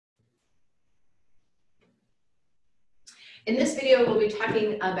In this video, we'll be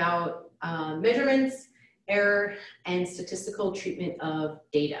talking about measurements, error, and statistical treatment of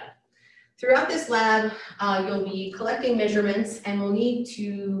data. Throughout this lab, you'll be collecting measurements and we'll need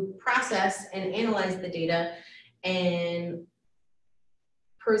to process and analyze the data and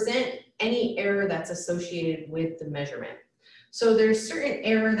present any error that's associated with the measurement. So there's certain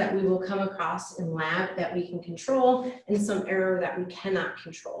error that we will come across in lab that we can control and some error that we cannot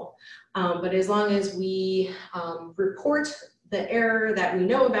control. But as long as we report the error that we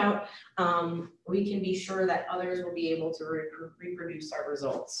know about, we can be sure that others will be able to reproduce our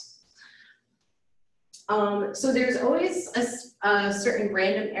results. So there's always a certain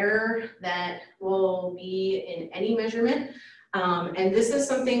random error that will be in any measurement. And this is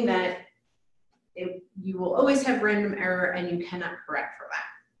something that you will always have random error and you cannot correct for that.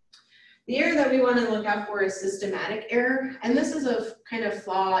 The error that we want to look out for is systematic error. And this is a kind of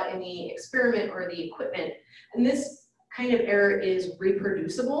flaw in the experiment or the equipment. And this kind of error is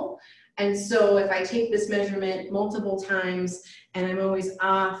reproducible. And so if I take this measurement multiple times and I'm always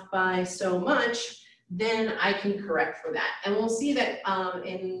off by so much, then I can correct for that. And we'll see that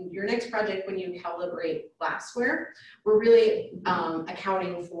in your next project when you calibrate glassware, we're really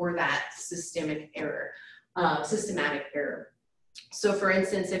accounting for that systematic error. So for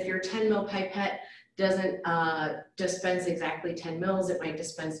instance, if your 10 ml pipette doesn't dispense exactly 10 mils, it might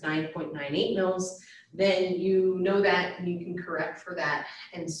dispense 9.98 mils, then you know that and you can correct for that.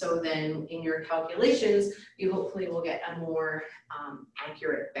 And so then in your calculations, you hopefully will get a more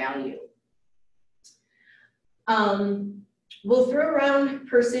accurate value. We'll throw around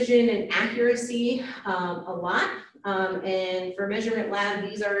precision and accuracy a lot. And for Measurement Lab,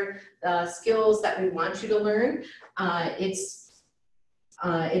 these are the skills that we want you to learn. It's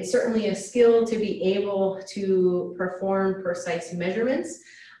certainly a skill to be able to perform precise measurements.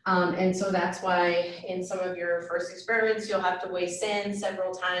 And so that's why in some of your first experiments, you'll have to weigh sand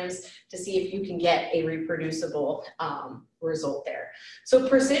several times to see if you can get a reproducible result there. So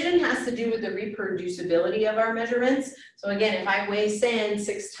precision has to do with the reproducibility of our measurements. So again, if I weigh sand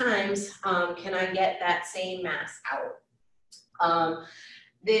 6 times, can I get that same mass out?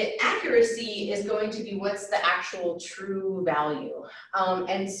 The accuracy is going to be what's the actual true value.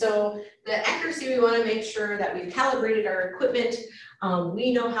 And so the accuracy, we want to make sure that we've calibrated our equipment,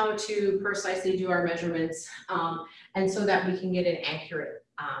 we know how to precisely do our measurements, and so that we can get an accurate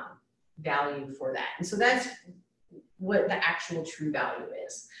value for that. And so that's what the actual true value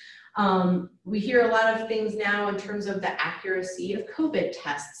is. We hear a lot of things now in terms of the accuracy of Copit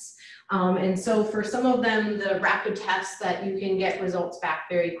tests. And so for some of them, the rapid tests that you can get results back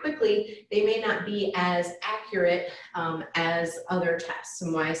very quickly, they may not be as accurate as other tests,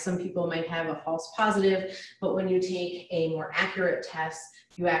 and why some people might have a false positive, but when you take a more accurate test,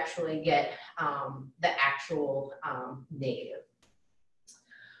 you actually get the actual negative.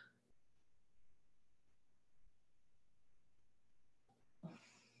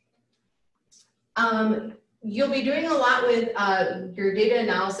 You'll be doing a lot with your data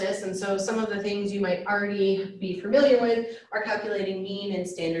analysis, and so some of the things you might already be familiar with are calculating mean and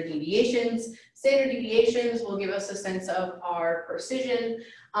standard deviations. Standard deviations will give us a sense of our precision,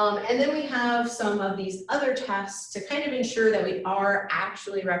 and then we have some of these other tests to kind of ensure that we are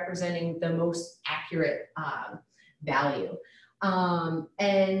actually representing the most accurate value.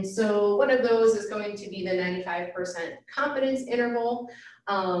 And so one of those is going to be the 95% confidence interval.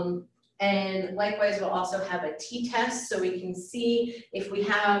 And likewise, we'll also have a t-test, so we can see if we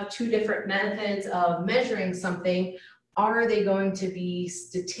have 2 different methods of measuring something, are they going to be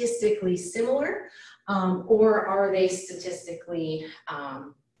statistically similar, or are they statistically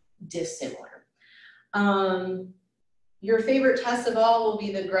dissimilar? Your favorite test of all will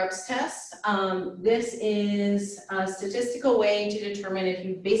be the Grubs Test. This is a statistical way to determine if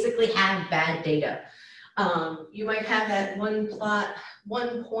you basically have bad data. You might have that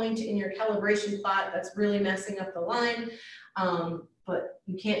one point in your calibration plot that's really messing up the line, but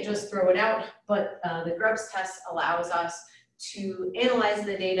you can't just throw it out. But the Grubs test allows us to analyze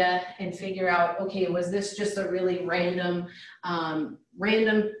the data and figure out, okay, was this just a really random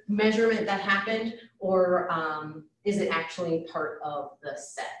measurement that happened, or is it actually part of the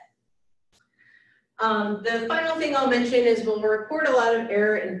set? The final thing I'll mention is we'll report a lot of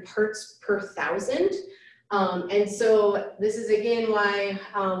error in parts per thousand. And so this is again why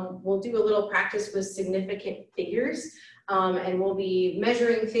we'll do a little practice with significant figures, and we'll be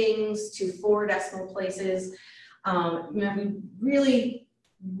measuring things to 4 decimal places. We really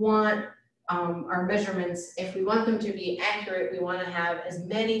want our measurements, if we want them to be accurate, we want to have as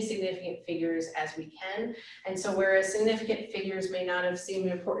many significant figures as we can. And so whereas significant figures may not have seemed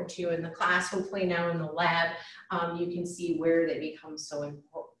important to you in the class, hopefully now in the lab, you can see where they become so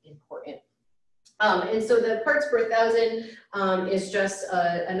important. And so the parts per thousand is just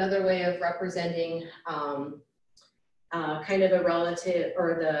another way of representing kind of a relative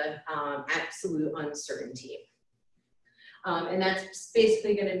or the absolute uncertainty. And that's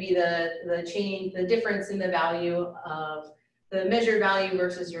basically going to be the difference in the value of the measured value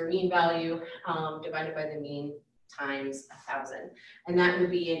versus your mean value divided by the mean times 1,000. And that would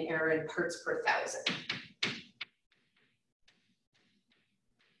be an error in parts per thousand.